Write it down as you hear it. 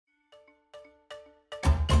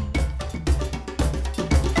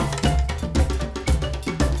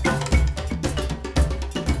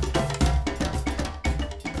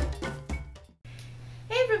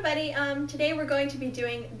everybody. Today we're going to be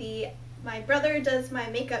doing my brother does my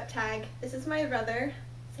makeup tag. This is my brother.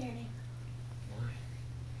 Say your name. Why?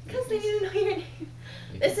 Because they need to know your name.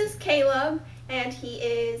 This is Caleb, and he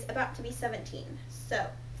is about to be 17. So,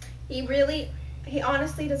 he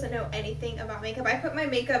honestly doesn't know anything about makeup. I put my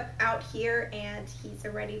makeup out here, and he's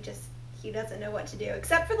already he doesn't know what to do,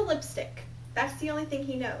 except for the lipstick. That's the only thing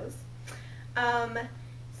he knows.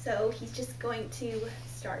 So he's just going to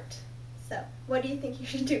start. So, what do you think you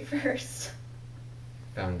should do first?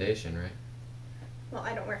 Foundation, right? Well,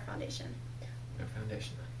 I don't wear foundation. No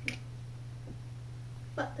foundation then.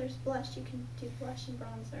 But there's blush. You can do blush and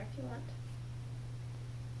bronzer if you want.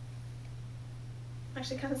 I'm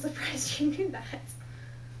actually kind of surprised you knew that.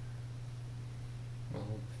 Well,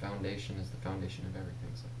 foundation is the foundation of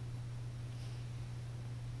everything, so.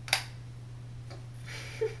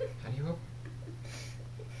 How do you open?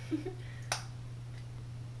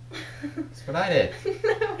 That's what I did.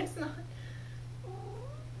 No, it's not.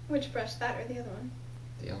 Which brush, that or the other one?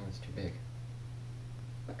 The other one's too big.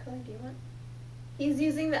 What color do you want? He's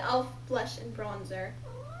using the e.l.f. blush and bronzer.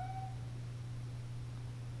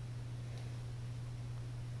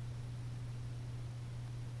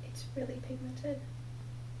 It's really pigmented.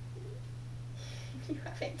 You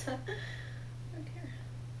haven't done. Okay.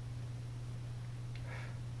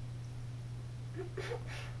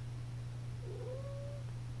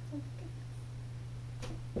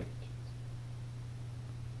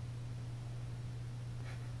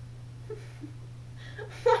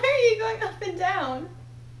 Why are you going up and down?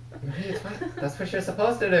 It's fine. That's what you're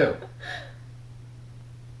supposed to do.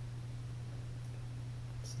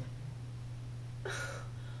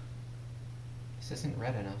 This isn't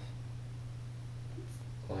red enough.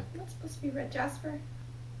 Chloe. That's supposed to be red, Jasper.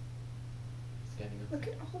 It's getting up. Look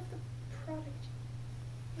at all of the product.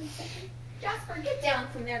 1 second. Jasper, get down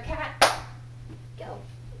from there, cat. Go.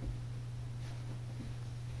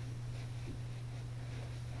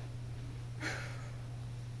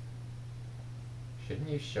 Shouldn't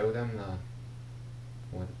you show them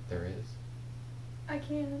what there is? I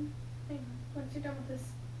can. Hang on. Once you're done with this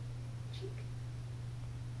cheek.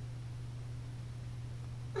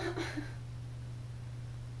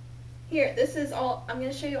 Here, this is all. I'm going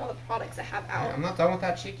to show you all the products I have out. I'm not done with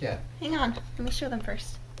that cheek yet. Hang on. Let me show them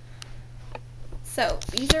first. So,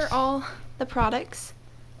 these are all the products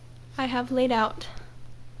I have laid out.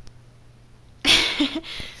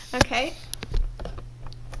 Okay.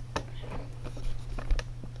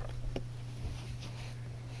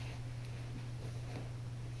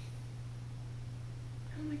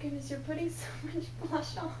 Oh my goodness, you're putting so much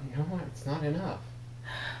blush on. No, it's not enough.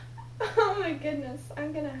 Oh my goodness,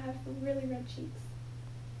 I'm gonna have really red cheeks.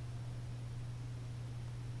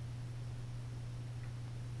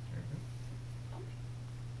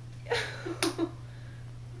 Oh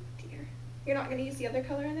dear. You're not gonna use the other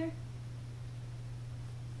color in there?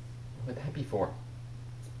 What would that be for?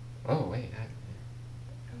 Oh, wait.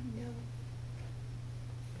 Oh no. I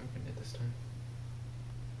opened it this time.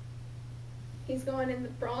 He's going in the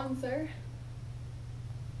bronzer. Look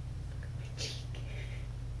at my cheek.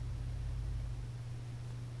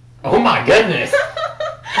 Oh my goodness!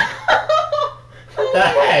 What the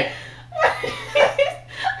heck?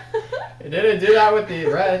 It didn't do that with the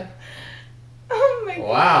red. Oh my goodness.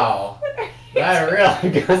 Wow. What are you That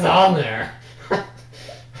doing? really goes on there.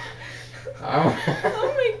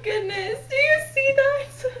 Oh my goodness. Do you see that?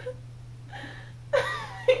 Oh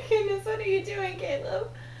my goodness. What are you doing,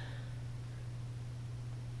 Caleb?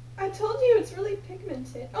 I told you it's really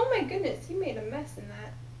pigmented. Oh my goodness. You made a mess in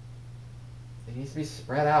that. It needs to be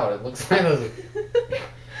spread out. It looks like those.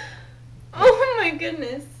 Oh my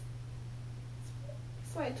goodness.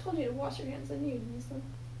 That's why I told you to wash your hands and use them.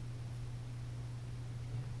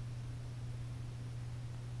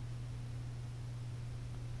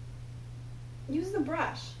 Use the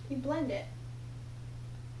brush. You blend it.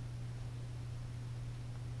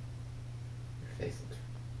 Your face looks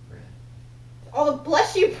red. All the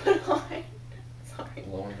blush you put on. Sorry.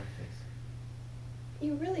 Blowing my face.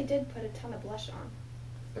 You really did put a ton of blush on.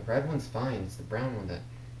 The red one's fine. It's the brown one that.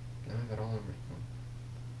 Now I have it all over my phone.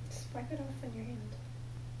 Just wipe it off on your hand.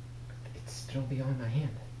 It's still be on my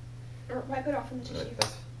hand. Or wipe it off in the tissue.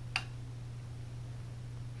 That's...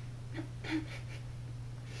 Do you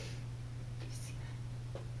see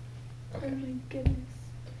that? Okay. Oh my goodness.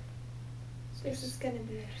 This is gonna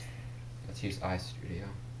be interesting. Let's use Eye Studio.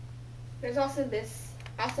 There's also this.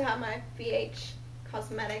 I also have my BH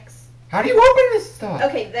Cosmetics. How do you open this stuff?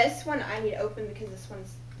 Okay, this one I need to open because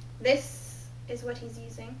this is what he's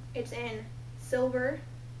using. It's in Silver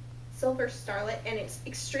Starlet, and it's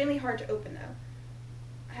extremely hard to open though.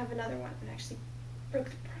 I have another one and actually broke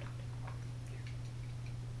the product.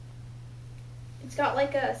 It's got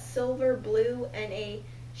like a silver blue and a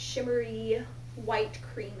shimmery white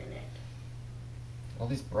cream in it. All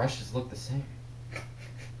these brushes look the same.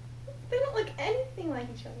 They don't look anything like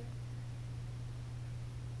each other.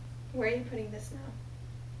 Where are you putting this now?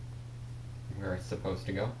 Where it's supposed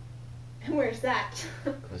to go. And where's that?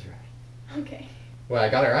 Close your eyes. Okay. Well, I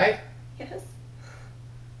got it right? Yes.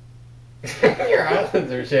 Your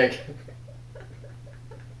eyelids are shaking.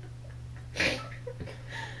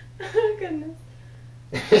 Oh goodness.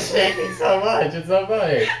 It's shaking so much, it's so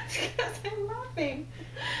funny. It's because I'm laughing.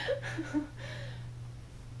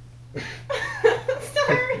 Stop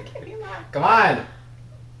making me laugh. Come on!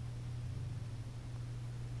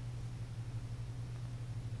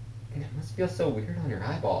 It must feel so weird on your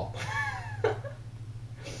eyeball. It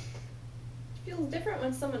feels different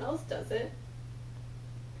when someone else does it.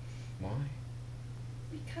 Why?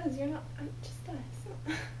 Because you're not. I'm just us.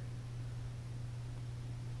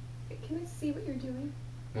 Can I see what you're doing?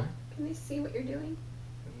 What? Can they see what you're doing?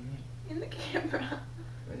 What do you mean? In the camera.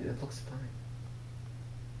 It looks fine.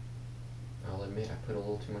 I'll admit I put a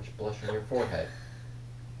little too much blush on your forehead.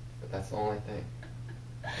 But that's the only thing.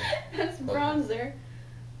 That's bronzer.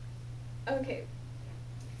 Okay.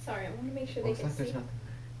 Sorry, I want to make sure they Looks can like see. there's nothing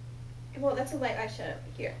there. Well, that's a light eyeshadow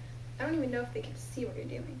here. I don't even know if they can see what you're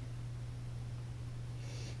doing.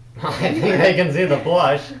 I think they can see the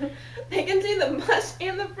blush. They can see the blush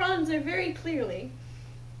and the bronzer very clearly.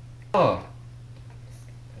 Oh.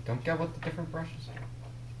 I don't get what the different brushes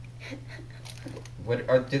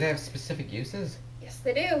are. Do they have specific uses? Yes,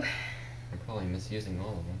 they do. I'm probably misusing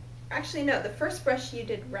all of them. Actually, no. The first brush you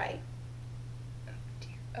did right. Oh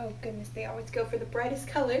dear. Oh goodness, they always go for the brightest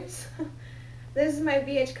colors. This is my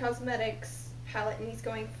VH Cosmetics palette, and he's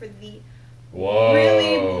going for the Whoa.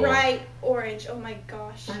 really bright orange. Oh my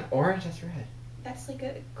gosh. It's not orange, that's red. That's like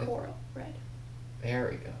a coral red. There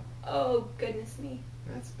we go. Oh goodness me.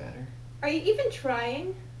 That's better. Are you even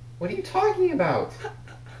trying? What are you talking about?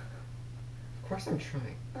 Of course I'm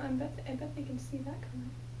trying. I bet they can see that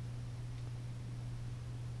coming.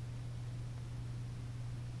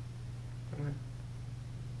 Come on.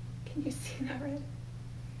 Can you see that red?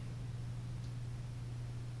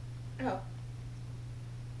 Oh.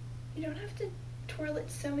 You don't have to twirl it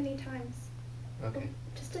so many times. Okay.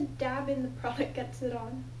 Just a dab in the product gets it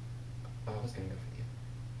on. Oh, I was gonna go for you.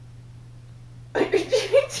 Okay.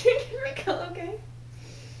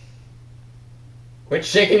 Quit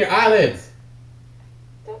shaking your eyelids!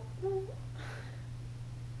 Don't.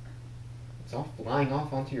 It's all flying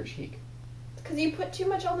off onto your cheek. It's because you put too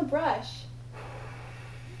much on the brush.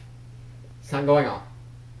 It's not going off.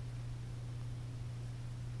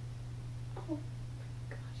 Oh my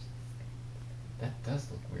gosh. That does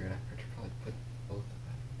look weird. I should probably put both of them.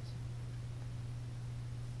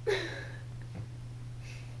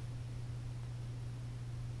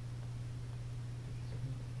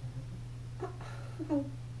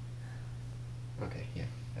 Okay, yeah,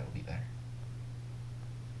 that'll be better.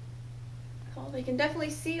 Oh, they can definitely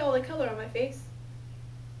see all the color on my face.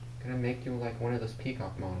 Gonna make you like one of those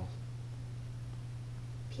Peacock models.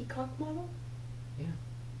 Peacock model? Yeah.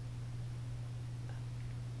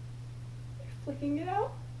 You're flicking it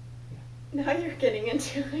out? Yeah. Now you're getting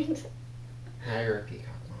into it. Now you're a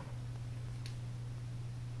Peacock model.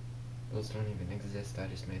 Those don't even exist, I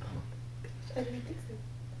just made them up. I didn't think so.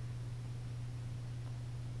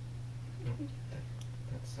 No,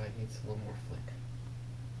 that side needs a little more flick.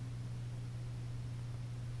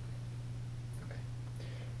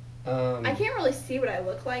 Okay. I can't really see what I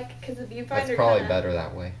look like because the viewfinder That's probably better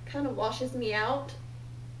that way. kind of washes me out.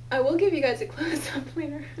 I will give you guys a close-up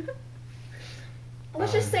later.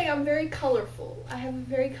 Let's just say I'm very colorful. I have a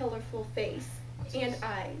very colorful face and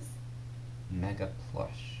eyes. Mega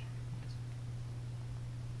plush.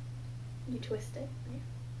 You twist it. Yeah.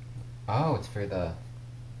 Oh, it's for the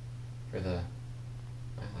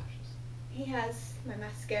eyelashes. He has my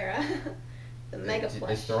mascara, the Mega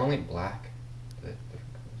Plush. Is there only black? Different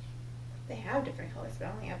colors? They have different colors, but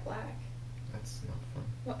I only have black. That's not fun.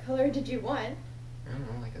 What color did you want? I don't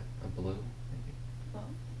know, like a blue, maybe. Well,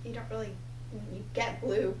 you don't really, you get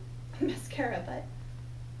blue mascara, but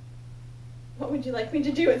what would you like me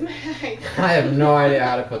to do with my eye? I have no idea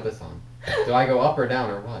how to put this on. Do I go up or down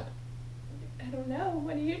or what? I don't know.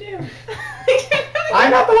 What do you do? I'm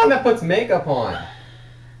not the one that puts makeup on.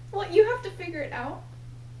 Well, you have to figure it out.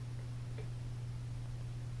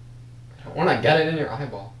 I don't want to get it in your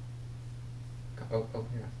eyeball. Oh,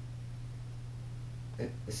 here.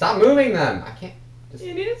 Stop moving them! I can't. Just...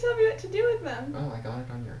 You need to tell me what to do with them. Oh, I got it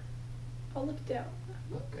on your... I'll look down.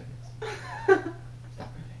 Oh, goodness. Stop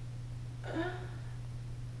moving.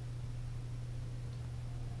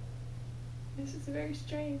 This is very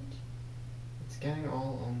strange. It's getting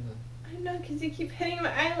all on the... I know, because you keep hitting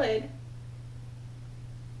my eyelid.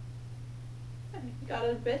 I got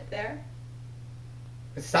a bit there.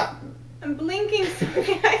 Stop! I'm blinking so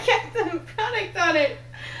I get the product on it.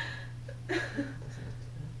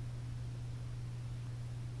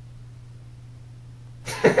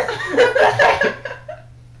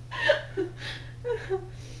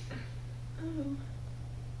 Oh.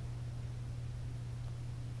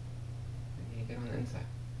 I need to get on the inside.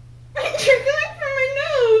 You're going for my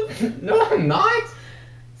nose! No, I'm not!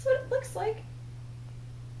 That's what it looks like.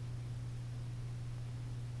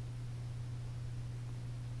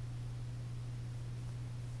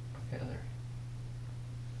 Okay, there.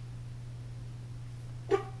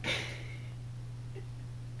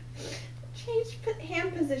 Change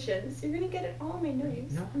hand positions. You're gonna get it all on my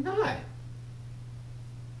nose. No, I'm not.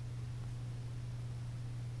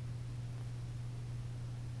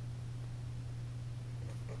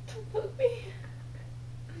 Don't poke me.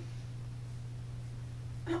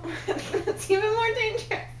 Oh, that's even more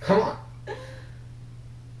dangerous. Come on.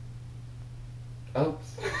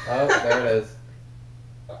 Oops. Oh, there it is.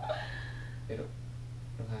 It'll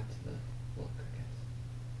add to the look, I guess.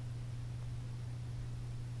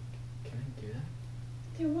 Can I do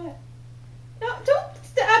that? Do what? No, don't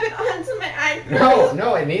stab it onto my eye. No,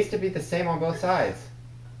 no, it needs to be the same on both sides.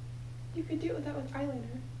 You could do it without with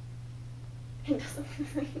eyeliner. It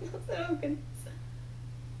doesn't open.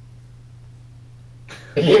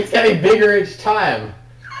 It keeps getting bigger each time.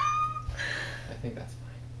 I think that's fine.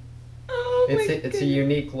 Oh my It's a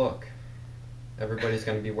unique look. Everybody's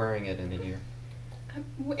going to be wearing it in a year.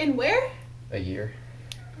 And where? A year.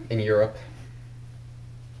 In Europe.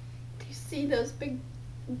 Do you see those big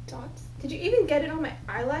dots? Did you even get it on my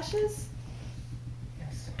eyelashes?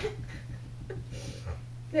 Yes.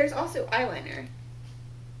 There's also eyeliner.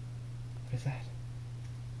 What is that?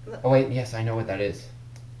 Look. Oh wait, yes, I know what that is.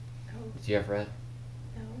 Oh, Do you have red?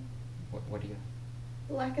 no. What do you...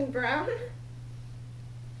 Black and brown?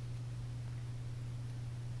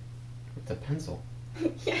 It's a pencil.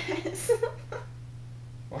 Yes.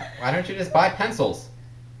 Why don't you just buy pencils?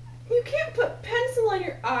 You can't put pencil on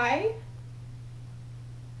your eye.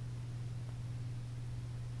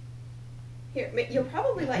 Here, you'll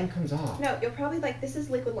probably Nothing like... comes off. No, you'll probably like... This is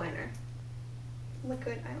liquid liner.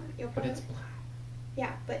 Liquid eyeliner. You'll But probably, it's black.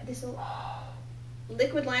 yeah, but this will...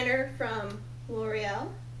 Liquid liner from L'Oreal.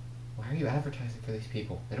 Why are you advertising for these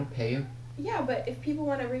people? They don't pay you. Yeah, but if people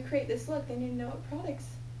want to recreate this look, they need to know what products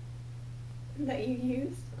that you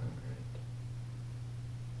used.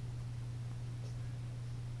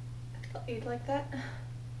 I thought you'd like that.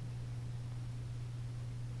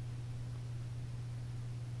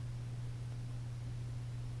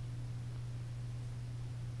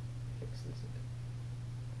 Fix this a bit.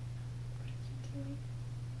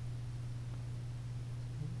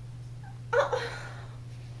 Oh.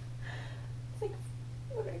 It's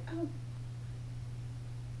like, oh.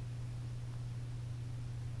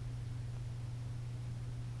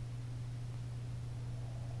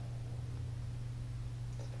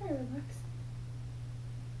 It's very relaxing.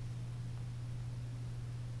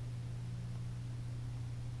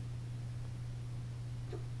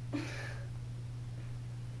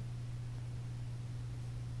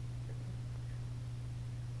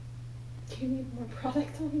 Do you need more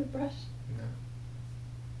product on the brush? No.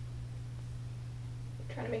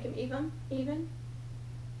 Trying to make them even? Even?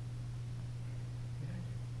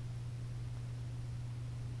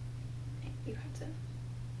 You have to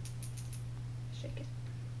shake it.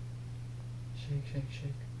 Shake, shake,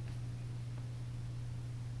 shake.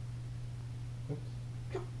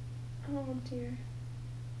 Oops. Oh dear.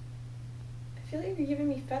 I feel like you're giving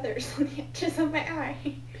me feathers on the edges of my eye.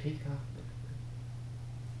 Peacock.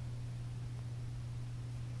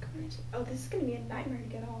 Oh, this is gonna be a nightmare to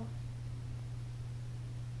get off.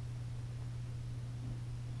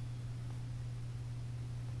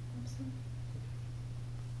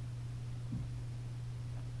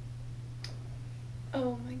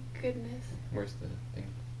 Oh my goodness. Where's the thing?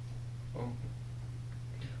 Oh.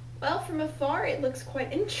 Well, from afar it looks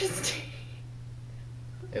quite interesting.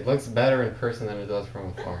 It looks better in person than it does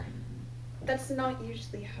from afar. That's not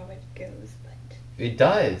usually how it goes, but... It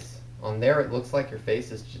does. On there it looks like your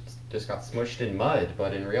face is just got smushed in mud,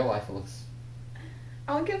 but in real life it looks...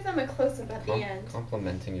 I'll give them a close-up at the end.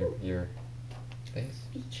 Complimenting your face.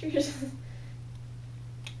 Features.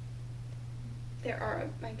 There are,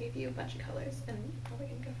 I gave you a bunch of colors, and you're probably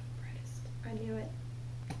gonna go for the brightest. I knew it.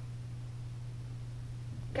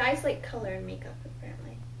 Guys like color in makeup,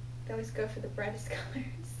 apparently. They always go for the brightest colors.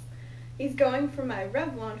 He's going for my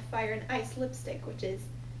Revlon Fire and Ice lipstick, which is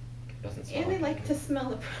Doesn't smell. And they like to smell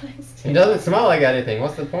the products too. It doesn't smell like anything.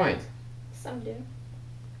 What's the point? Some do.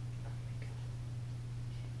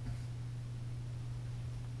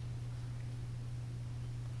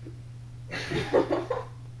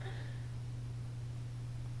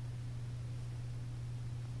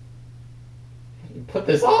 You put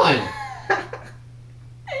this on.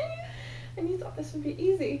 And you thought this would be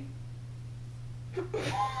easy.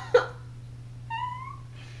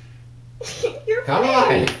 Your Come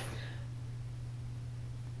face. on.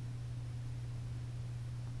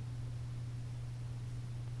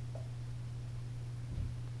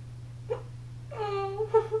 Oh.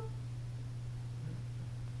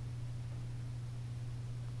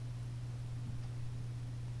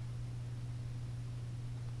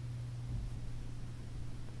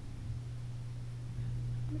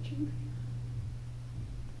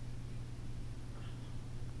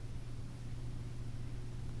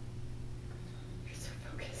 You're so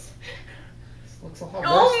focused. This looks a lot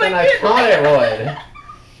Oh worse my than I thought it would.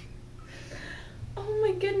 Oh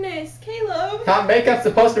my goodness, Caleb. Hot makeup's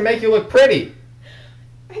supposed to make you look pretty.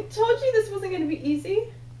 I told you this wasn't going to be easy.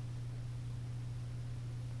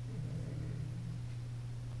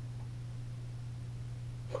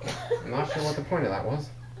 I'm not sure what the point of that was.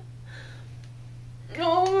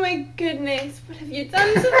 Oh my goodness, what have you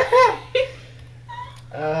done to me?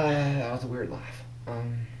 That was a weird laugh.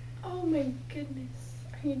 Oh my goodness.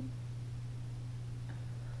 Are you...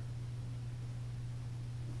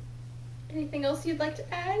 Anything else you'd like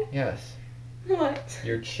to add? Yes. What?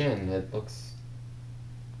 Your chin, it looks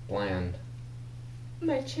bland.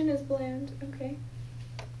 My chin is bland. Okay.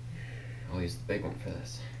 I'll use the big one for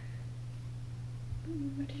this.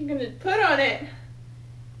 What are you gonna put on it?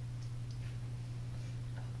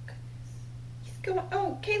 Oh goodness. He's going.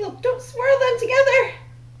 Oh, Caleb, don't swirl them together.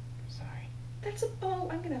 Sorry. That's a. Oh,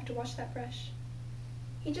 I'm gonna have to wash that brush.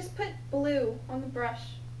 He just put blue on the brush.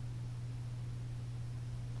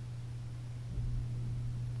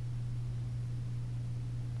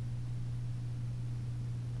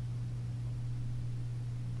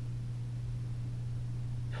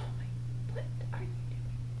 What are you doing?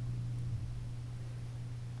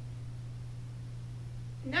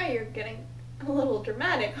 Now you're getting a little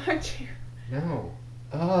dramatic, aren't you? No.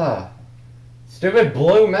 Stupid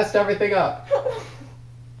blue messed everything up.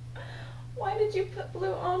 Why did you put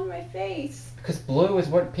blue on my face? Because blue is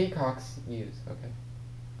what peacocks use, okay?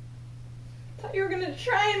 I thought you were gonna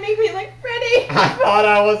try and make me like Freddy. I thought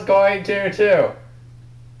I was going to, too.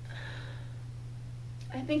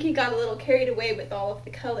 I think he got a little carried away with all of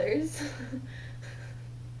the colors.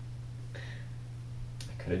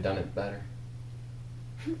 I could have done it better.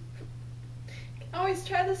 Can always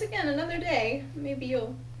try this again another day. Maybe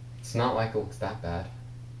you'll... It's not like it looks that bad.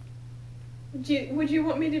 Would you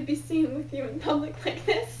want me to be seen with you in public like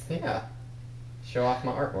this? Yeah. Show off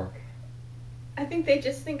my artwork. I think they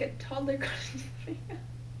just think a toddler got into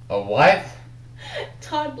A what?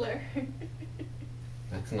 Toddler.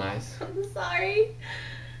 That's nice. I'm sorry.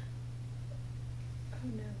 Oh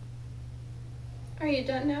no. Are you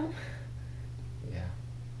done now? Yeah.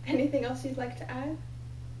 Anything else you'd like to add?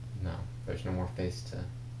 No. There's no more face to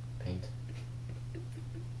paint.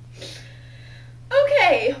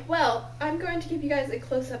 Okay, well, I'm going to give you guys a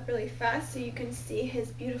close-up really fast so you can see his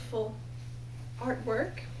beautiful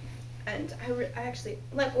artwork. And I actually,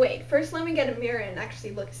 wait, first let me get a mirror and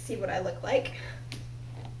actually see what I look like.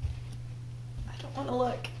 I don't want to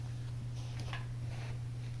look.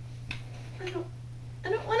 I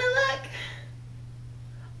don't want to look.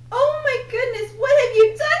 Oh my goodness, what have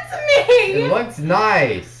you done to me? It looks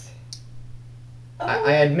nice. Oh.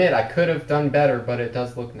 I admit I could have done better, but it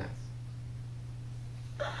does look nice.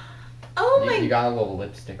 Oh my. You got a little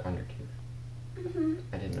lipstick on your tooth. Mhm.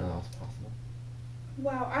 I didn't know that was possible.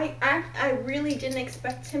 Wow, I really didn't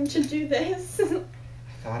expect him to do this. I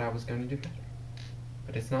thought I was going to do better.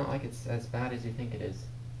 But it's not like it's as bad as you think it is.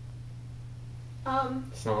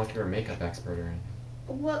 It's not like you're a makeup expert or anything.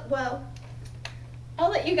 Well,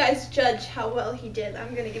 I'll let you guys judge how well he did.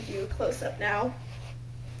 I'm gonna give you a close-up now.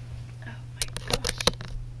 Oh my gosh.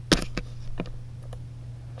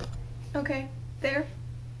 Okay, there.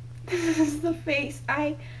 This is the face.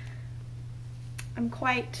 I'm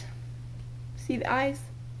quite... See the eyes?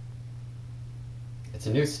 It's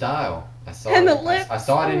a new style. I saw And it. the lips. I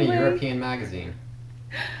saw it in a Oh my- European magazine.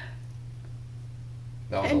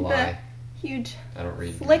 That was a And lie. the huge I don't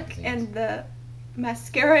read flick magazines. and the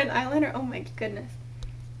mascara and eyeliner. Oh my goodness.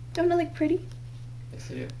 Don't I look pretty? Yes,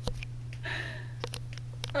 you do.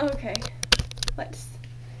 Okay.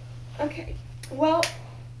 Okay. Well,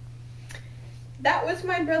 that was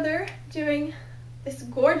my brother doing this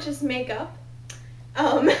gorgeous makeup.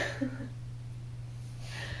 Um,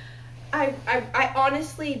 I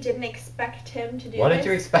honestly didn't expect him to do What this. did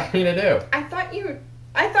you expect me to do? I thought you,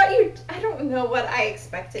 I don't know what I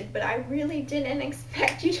expected, but I really didn't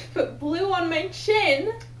expect you to put blue on my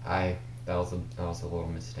chin. That was a little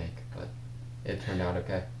mistake, but it turned out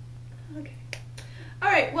okay. Okay.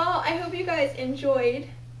 Alright, well, I hope you guys enjoyed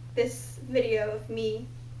this video of me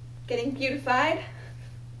getting beautified.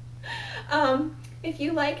 If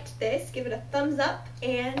you liked this, give it a thumbs up,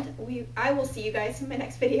 and I will see you guys in my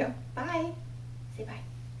next video. Bye. Say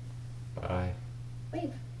bye. Bye.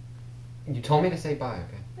 Wave. You told me to say bye,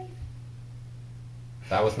 okay? Wave.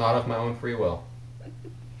 That was not of my own free will.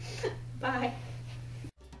 Bye.